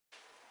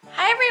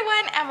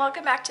and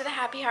welcome back to the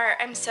Happy Heart.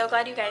 I'm so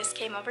glad you guys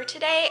came over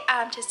today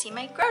to see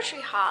my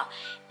grocery haul.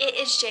 It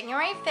is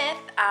January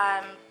 5th,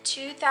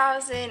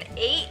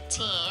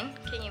 2018.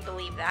 Can you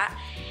believe that?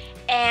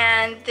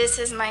 And this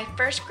is my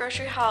first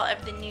grocery haul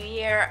of the new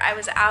year. I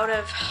was out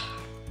of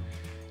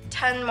a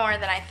ton more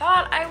than I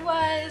thought I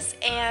was,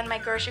 and my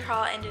grocery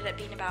haul ended up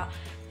being about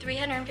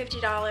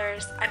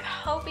 $350. I'm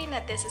hoping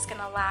that this is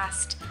gonna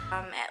last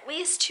at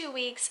least 2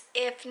 weeks,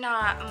 if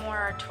not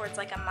more, towards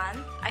like a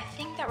month. I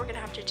think that we're gonna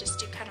have to just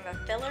do kind of a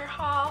filler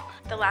haul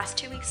the last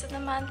 2 weeks of the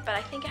month, but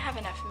I think I have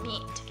enough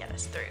meat to get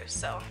us through,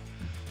 so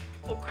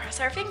we'll cross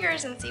our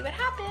fingers and see what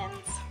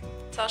happens.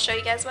 So I'll show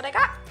you guys what I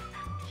got.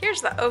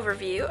 Here's the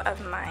overview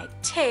of my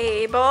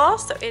table.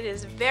 So it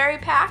is very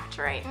packed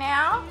right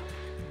now.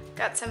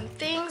 Got some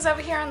things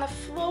over here on the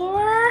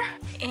floor,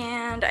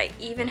 and I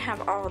even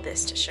have all of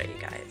this to show you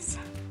guys.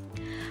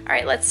 All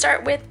right, let's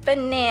start with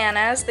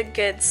bananas, the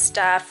good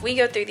stuff. We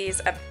go through these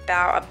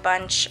about a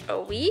bunch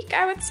a week,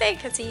 I would say,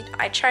 because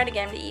I try to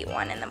get him to eat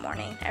one in the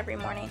morning, every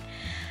morning.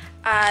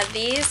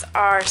 These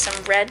are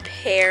some red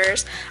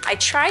pears. I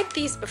tried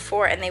these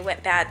before and they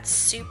went bad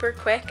super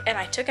quick, and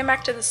I took them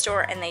back to the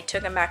store and they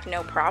took them back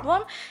no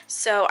problem.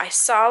 So I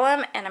saw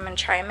them and I'm gonna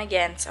try them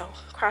again. So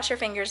cross your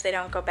fingers they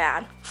don't go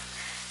bad.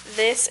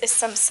 This is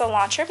some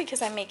cilantro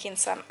because I'm making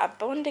some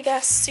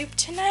abondiga soup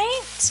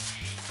tonight,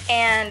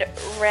 and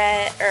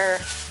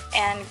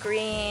and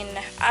green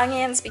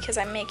onions because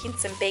I'm making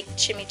some baked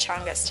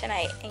chimichangas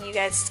tonight, and you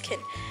guys can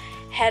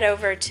head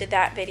over to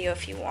that video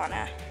if you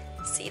wanna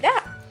see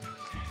that.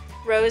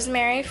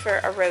 Rosemary for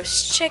a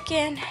roast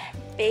chicken,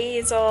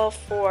 basil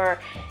for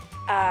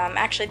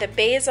actually the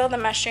basil, the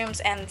mushrooms,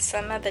 and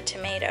some of the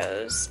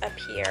tomatoes up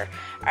here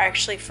are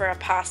actually for a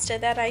pasta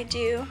that I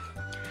do.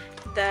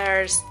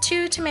 There's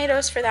 2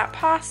 tomatoes for that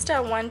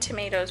pasta, 1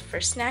 tomato for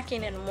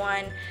snacking, and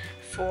 1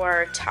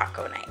 for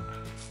taco night.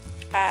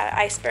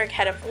 Iceberg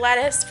head of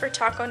lettuce for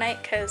taco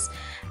night because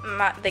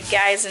the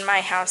guys in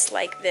my house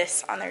like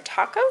this on their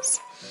tacos.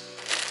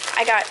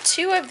 I got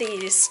 2 of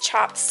these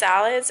chopped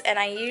salads, and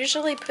I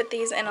usually put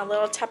these in a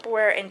little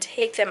Tupperware and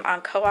take them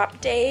on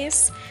co-op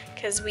days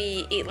because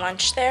we eat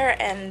lunch there,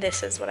 and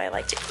this is what I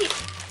like to eat.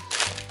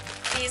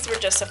 These were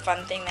just a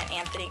fun thing that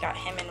Anthony got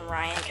him and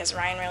Ryan, because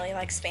Ryan really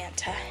likes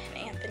Fanta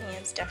and Anthony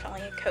is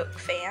definitely a Coke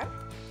fan.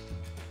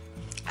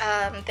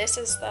 This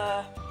is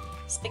the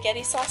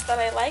spaghetti sauce that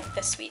I like,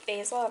 the sweet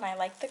basil, and I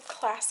like the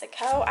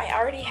Classico. I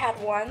already had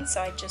one,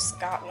 so I just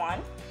got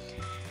one.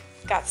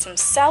 Got some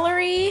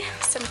celery,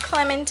 some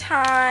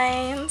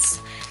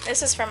clementines.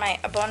 This is for my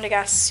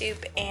abondigas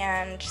soup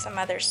and some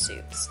other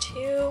soups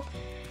too.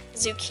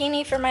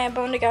 Zucchini for my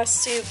abondigas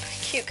soup,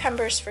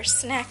 cucumbers for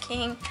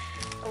snacking,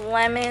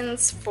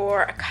 lemons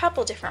for a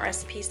couple different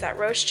recipes, that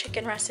roast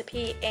chicken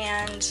recipe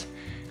and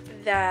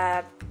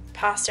the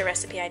pasta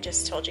recipe I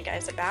just told you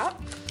guys about.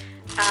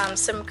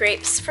 Some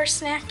grapes for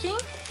snacking,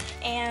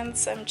 and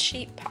some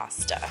cheap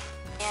pasta,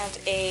 and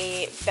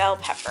a bell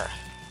pepper.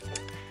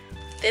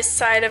 This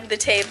side of the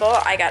table,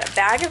 I got a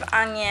bag of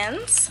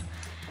onions,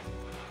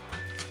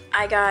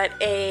 I got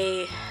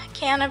a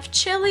can of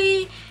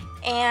chili,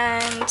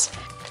 and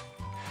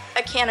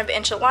a can of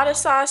enchilada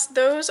sauce.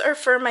 Those are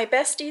for my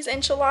Bestie's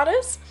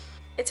enchiladas.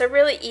 It's a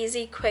really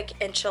easy, quick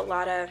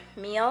enchilada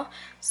meal,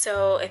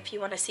 so if you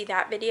want to see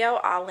that video,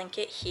 I'll link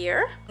it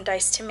here.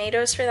 Diced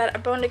tomatoes for that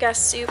abondigas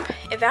soup,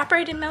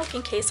 evaporated milk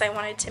in case I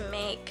wanted to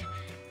make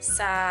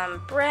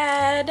some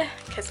bread,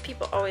 because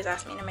people always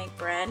ask me to make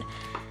bread.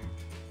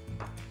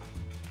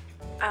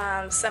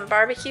 Some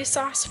barbecue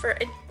sauce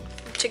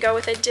to go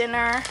with a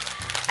dinner.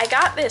 I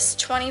got this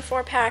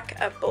 24-pack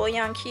of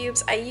bouillon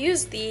cubes. I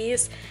use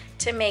these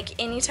to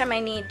make anytime I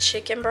need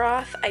chicken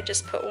broth. I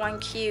just put 1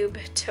 cube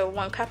to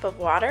 1 cup of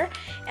water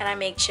and I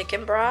make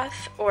chicken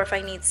broth, or if I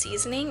need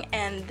seasoning,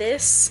 and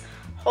this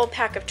whole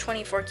pack of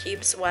 24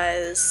 cubes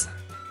was,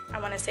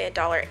 I want to say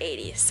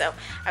 $1.80, so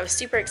I was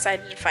super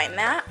excited to find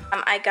that.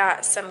 I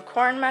got some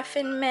corn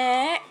muffin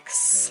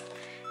mix,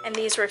 and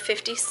these were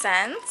 50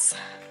 cents.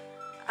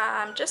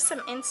 Just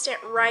some instant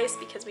rice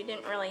because we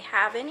didn't really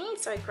have any,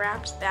 so I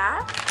grabbed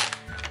that,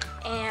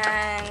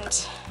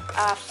 and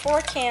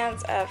 4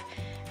 cans of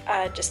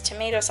just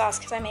tomato sauce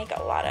because I make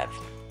a lot of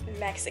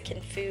Mexican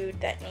food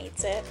that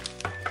needs it.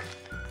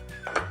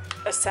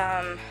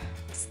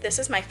 This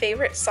is my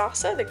favorite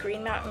salsa, the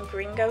Green Mountain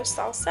Gringo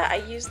salsa. I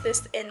use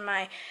this in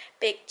my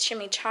baked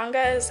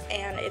chimichangas,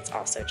 and it's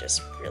also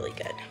just really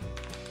good.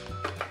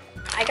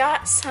 I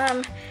got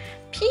some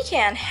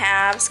pecan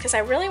halves because I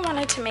really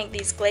wanted to make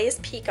these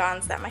glazed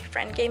pecans that my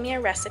friend gave me a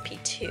recipe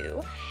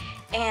to,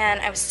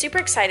 and I was super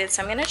excited,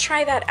 so I'm gonna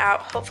try that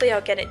out. Hopefully I'll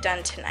get it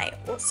done tonight,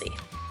 we'll see.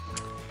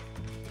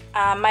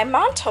 My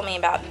mom told me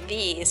about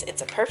these.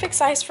 It's a perfect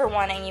size for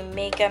one, and you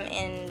make them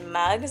in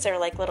mugs or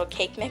like little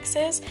cake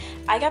mixes.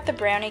 I got the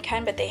brownie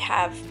kind, but they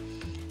have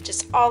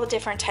just all the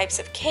different types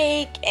of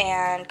cake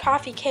and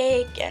coffee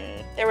cake,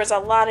 and there was a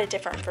lot of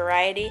different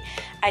variety.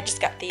 I just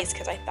got these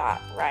because I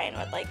thought Ryan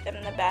would like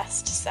them the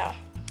best, so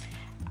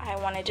I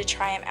wanted to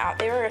try them out.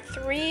 They were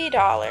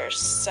 $3,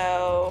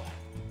 so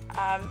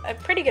a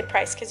pretty good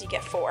price because you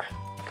get 4.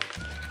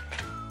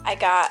 I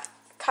got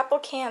a couple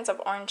cans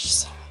of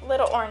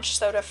little orange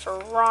soda for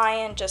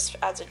Ryan just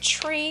as a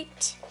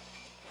treat.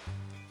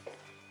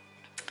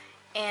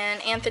 And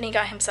Anthony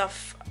got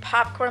himself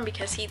popcorn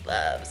because he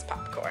loves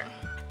popcorn.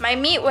 My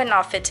meat wouldn't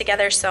all fit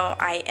together, so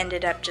I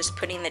ended up just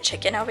putting the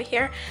chicken over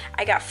here.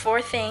 I got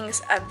 4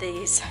 things of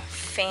these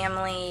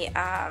family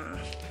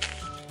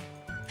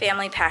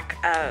pack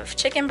of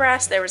chicken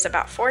breasts. There was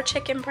about 4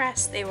 chicken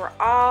breasts. They were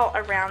all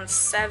around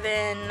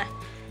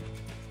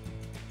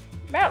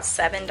about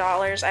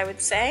 $7, I would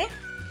say.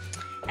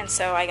 And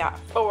so I got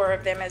 4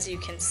 of them, as you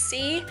can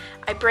see.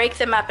 I break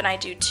them up and I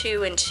do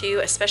 2 and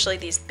 2, especially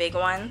these big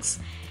ones.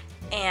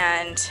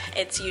 And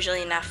it's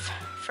usually enough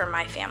for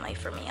my family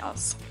for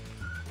meals.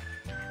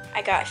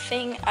 I got a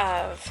thing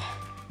of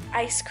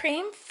ice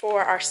cream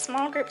for our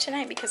small group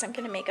tonight because I'm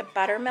going to make a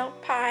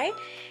buttermilk pie.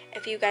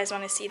 If you guys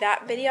want to see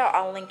that video,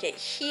 I'll link it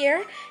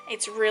here.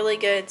 It's really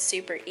good,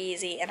 super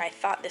easy, and I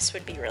thought this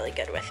would be really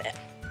good with it.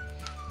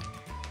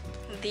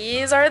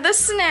 These are the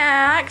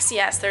snacks.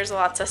 Yes, there's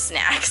lots of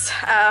snacks.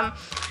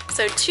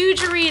 So 2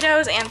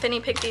 Doritos. Anthony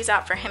picked these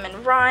out for him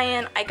and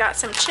Ryan. I got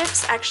some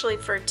chips actually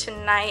for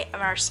tonight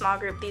of our small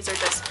group. These are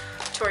just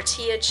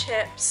tortilla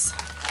chips.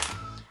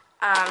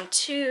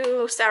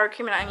 2 sour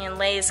cream and onion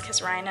Lay's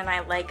because Ryan and I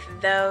like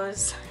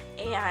those.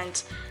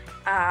 And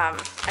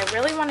I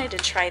really wanted to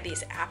try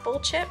these apple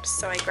chips,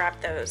 so I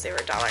grabbed those. They were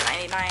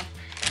 $1.99.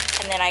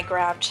 And then I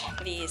grabbed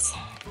these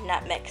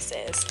nut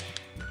mixes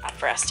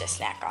for us to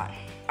snack on.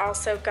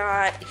 Also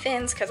got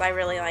Thins because I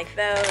really like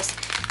those.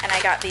 And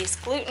I got these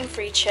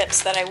gluten-free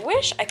chips that I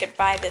wish I could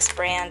buy this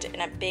brand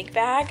in a big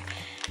bag,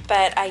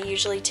 but I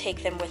usually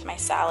take them with my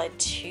salad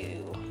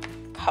to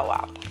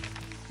Co-op.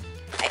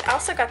 I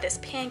also got this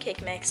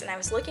pancake mix, and I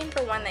was looking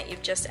for one that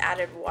you've just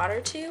added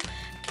water to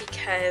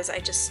because I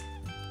just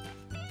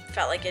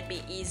felt like it'd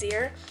be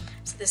easier.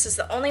 So this is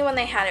the only one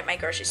they had at my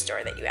grocery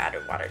store that you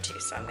added water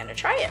to, so I'm gonna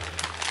try it.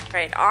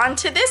 Right, on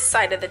to this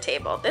side of the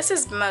table. This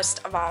is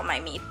most of all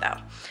my meat though.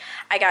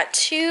 I got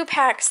 2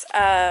 packs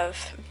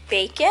of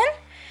bacon.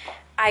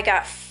 I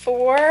got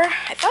 4,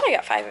 I thought I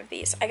got 5 of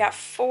these. I got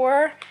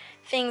 4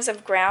 things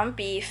of ground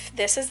beef.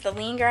 This is the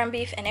lean ground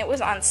beef, and it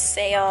was on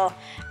sale.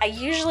 I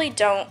usually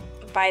don't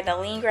buy the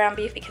lean ground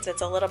beef because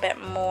it's a little bit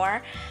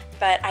more,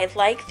 but I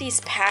like these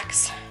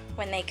packs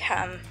when they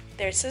come.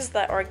 This is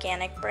the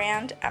organic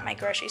brand at my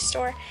grocery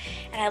store,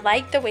 and I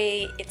like the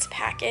way it's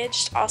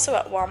packaged. Also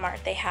at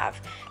Walmart they have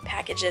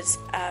packages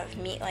of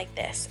meat like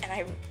this,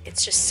 and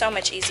it's just so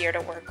much easier to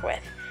work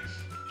with.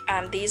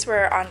 These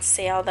were on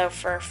sale though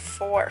for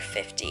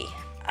 $4.50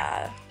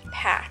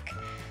 pack,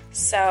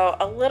 so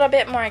a little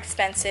bit more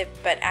expensive,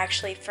 but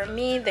actually for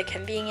me the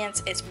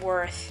convenience is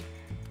worth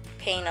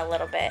paying a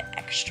little bit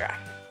extra.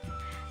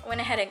 I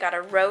went ahead and got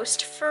a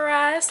roast for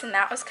us, and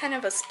that was kind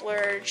of a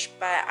splurge,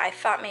 but I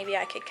thought maybe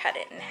I could cut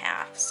it in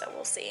half, so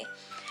we'll see.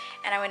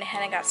 And I went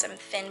ahead and got some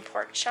thin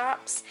pork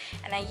chops,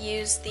 and I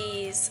used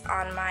these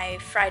on my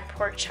fried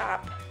pork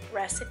chop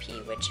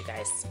recipe, which you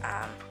guys,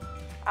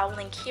 I'll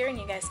link here and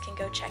you guys can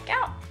go check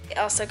out.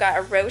 I also got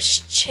a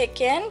roast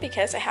chicken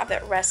because I have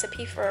that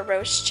recipe for a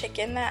roast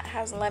chicken that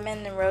has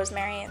lemon and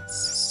rosemary. It's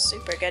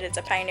super good. It's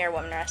a Pioneer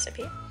Woman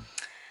recipe.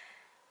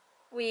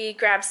 We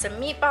grabbed some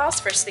meatballs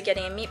for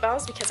spaghetti and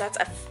meatballs because that's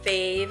a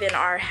fave in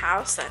our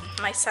house, and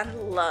my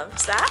son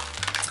loves that.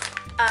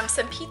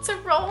 Some pizza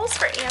rolls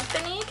for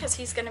Anthony because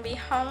he's going to be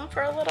home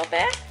for a little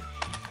bit.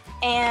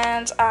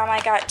 And I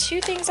got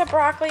 2 things of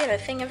broccoli and a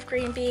thing of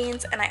green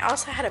beans, and I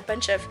also had a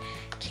bunch of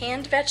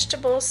canned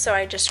vegetables, so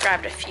I just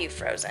grabbed a few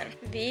frozen.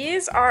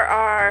 These are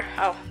our,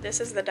 oh,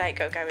 this is the Diet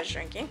Coke I was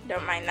drinking,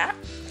 don't mind that.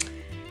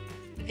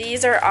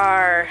 These are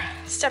our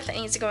stuff that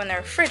needs to go in the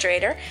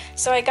refrigerator.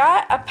 So I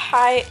got a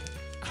pie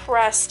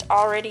crust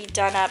already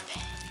done up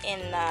in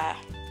the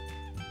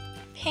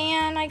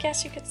pan, I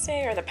guess you could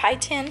say, or the pie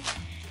tin.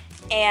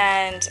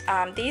 And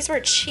these were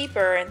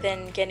cheaper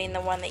than getting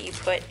the one that you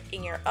put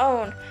in your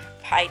own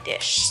pie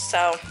dish.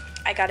 So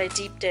I got a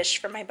deep dish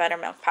for my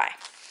buttermilk pie.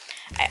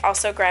 I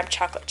also grabbed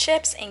chocolate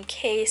chips in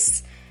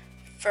case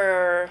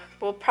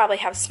we'll probably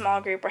have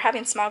small group. We're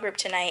having small group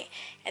tonight,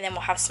 and then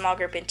we'll have small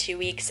group in 2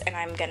 weeks, and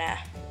I'm gonna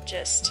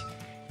just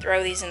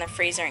throw these in the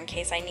freezer in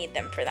case I need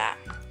them for that.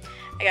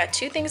 I got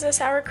 2 things of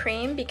sour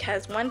cream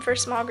because one for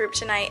small group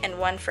tonight and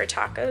one for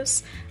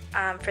tacos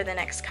for the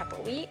next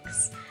couple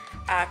weeks.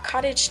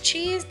 Cottage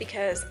cheese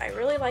because I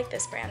really like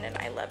this brand and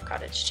I love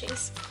cottage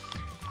cheese.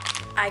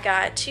 I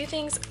got 2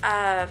 things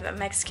of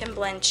Mexican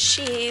blend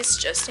cheese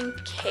just in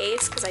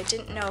case because I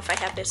didn't know if I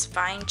had this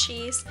fine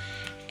cheese,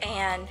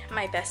 and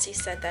my bestie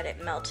said that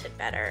it melted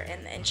better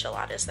in the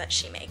enchiladas that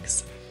she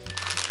makes.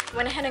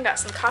 Went ahead and got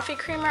some coffee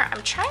creamer.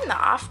 I'm trying the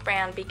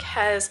off-brand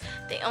because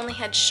they only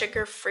had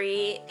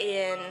sugar-free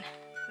in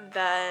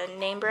the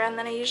name brand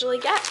that I usually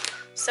get.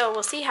 So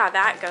we'll see how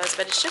that goes,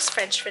 but it's just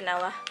French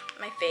vanilla,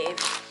 my fave.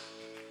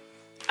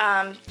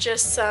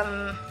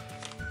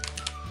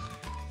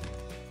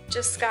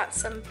 Just got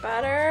some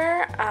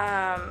butter.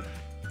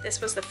 This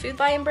was the Food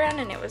Lion brand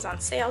and it was on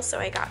sale, so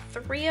I got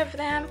 3 of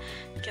them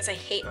because I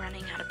hate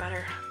running out of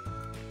butter.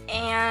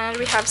 And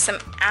we have some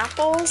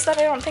apples that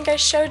I don't think I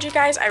showed you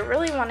guys. I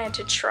really wanted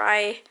to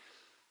try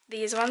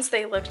these ones.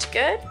 They looked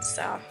good,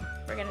 so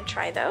we're gonna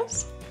try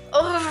those.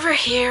 Over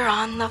here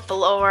on the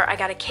floor, I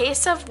got a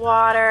case of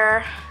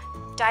water,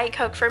 Diet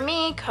Coke for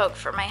me, Coke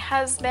for my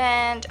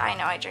husband. I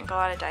know I drink a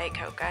lot of Diet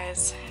Coke,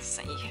 guys.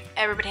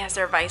 Everybody has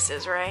their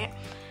vices, right?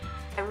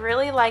 I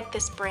really like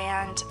this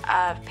brand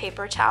of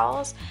paper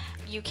towels.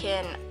 You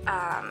can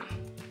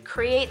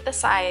create the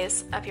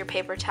size of your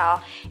paper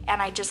towel, and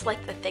I just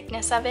like the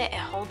thickness of it. It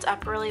holds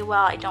up really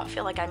well. I don't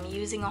feel like I'm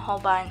using a whole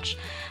bunch,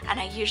 and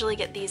I usually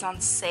get these on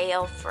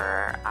sale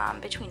for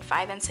between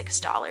 $5 and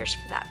 $6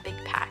 for that big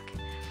pack.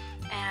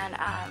 And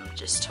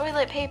just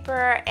toilet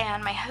paper,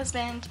 and my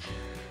husband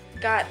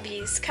got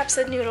these cups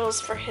of noodles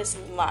for his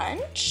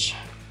lunch,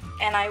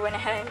 and I went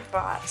ahead and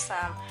bought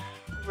some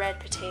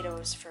red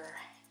potatoes for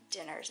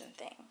dinners and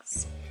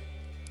things.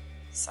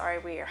 Sorry,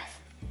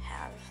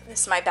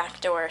 this is my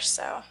back door,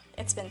 so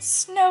it's been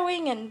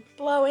snowing and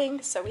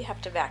blowing, so we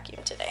have to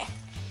vacuum today.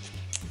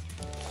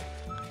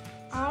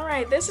 All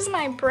right, this is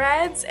my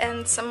breads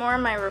and some more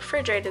of my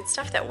refrigerated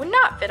stuff that would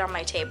not fit on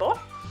my table.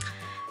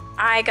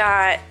 I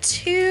got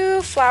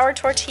 2 flour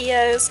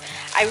tortillas.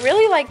 I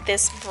really like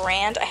this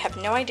brand. I have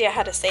no idea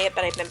how to say it,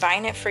 but I've been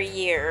buying it for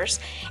years.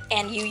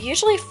 And you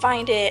usually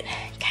find it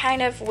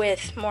kind of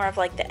with more of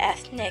like the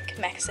ethnic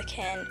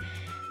Mexican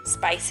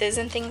spices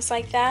and things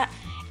like that.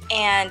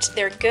 And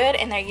they're good,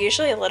 and they're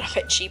usually a little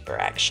bit cheaper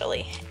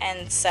actually.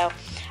 And so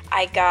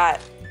I got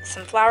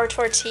some flour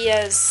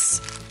tortillas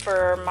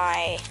for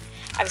I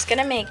was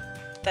gonna make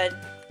the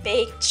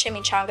baked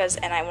chimichangas,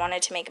 and I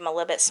wanted to make them a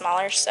little bit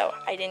smaller, so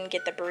I didn't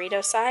get the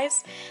burrito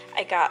size.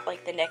 I got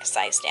like the next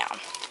size down.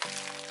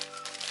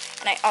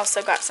 And I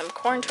also got some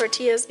corn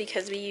tortillas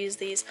because we use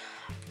these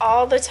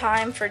all the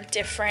time for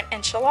different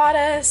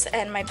enchiladas,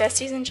 and my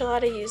Bestie's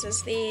enchilada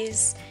uses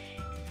these,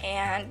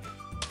 and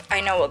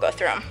I know we'll go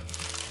through them.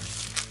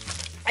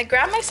 I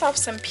grabbed myself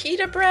some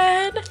pita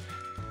bread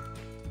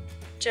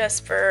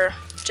just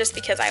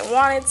because I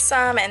wanted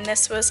some, and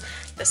this was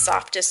the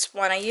softest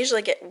one. I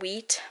usually get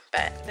wheat,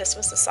 but this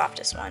was the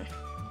softest one.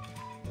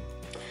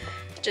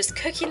 Just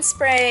cooking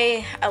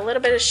spray, a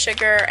little bit of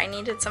sugar. I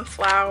needed some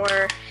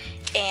flour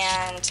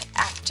and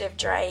active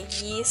dry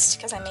yeast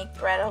because I make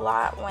bread a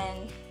lot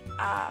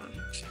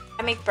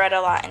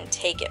and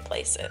take it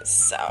places.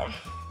 So,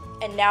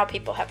 and now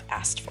people have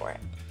asked for it.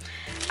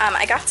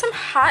 I got some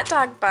hot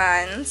dog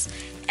buns,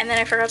 and then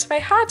I forgot to buy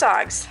hot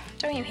dogs.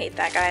 Don't you hate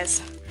that,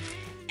 guys?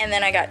 And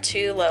then I got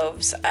 2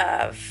 loaves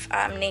of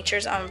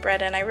Nature's Own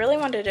bread, and I really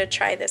wanted to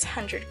try this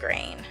 100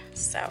 grain,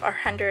 or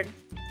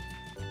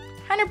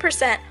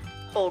 100%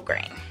 whole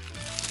grain.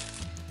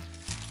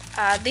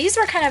 These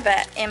were kind of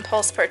an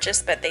impulse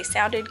purchase, but they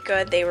sounded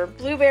good. They were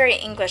blueberry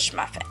English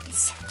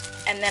muffins.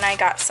 And then I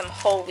got some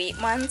whole wheat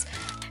ones.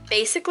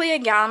 Basically a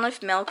gallon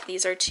of milk.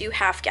 These are 2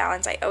 half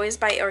gallons. I always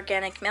buy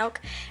organic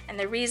milk, and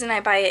the reason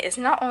I buy it is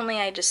not only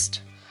I just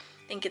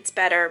think it's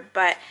better,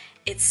 but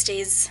it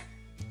stays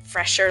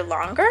fresher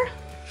longer.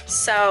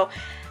 So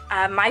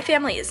my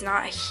family is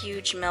not a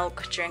huge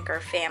milk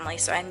drinker family,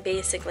 so I'm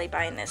basically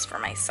buying this for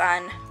my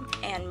son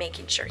and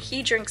making sure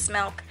he drinks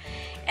milk,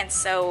 and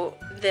so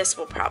this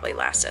will probably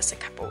last us a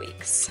couple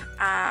weeks.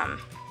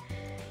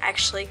 I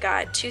actually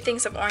got 2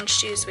 things of orange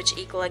juice, which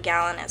equal a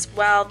gallon as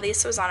well.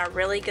 This was on a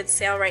really good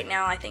sale right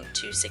now, I think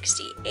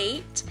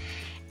 $2.68,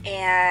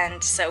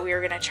 and so we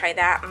were gonna try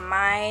that.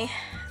 My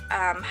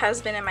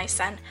husband and my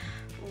son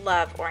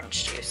love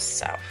orange juice,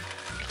 so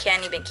I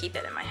can't even keep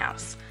it in my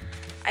house.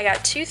 I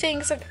got 2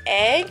 things of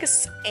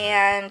eggs,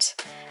 and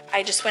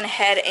I just went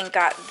ahead and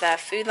got the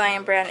Food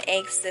Lion brand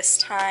eggs this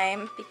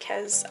time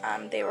because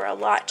they were a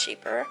lot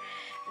cheaper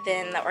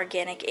than the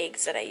organic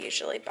eggs that I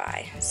usually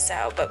buy.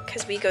 So, but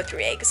because we go through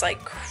eggs like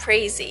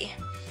crazy.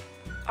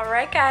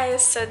 Alright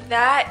guys, so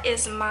that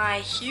is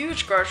my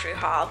huge grocery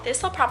haul.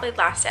 This will probably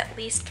last at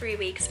least 3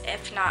 weeks,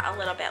 if not a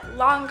little bit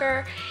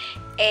longer.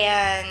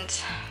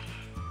 And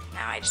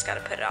now I just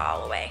gotta put it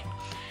all away.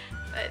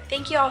 But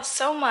thank you all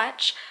so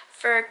much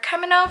for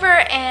coming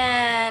over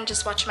and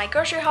just watching my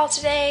grocery haul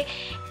today,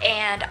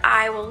 and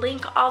I will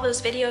link all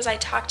those videos I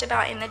talked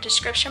about in the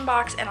description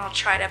box, and I'll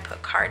try to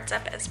put cards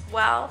up as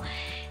well.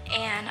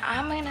 And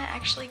I'm gonna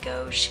actually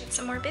go shoot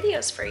some more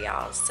videos for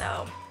y'all,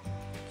 so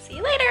see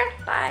you later.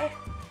 Bye.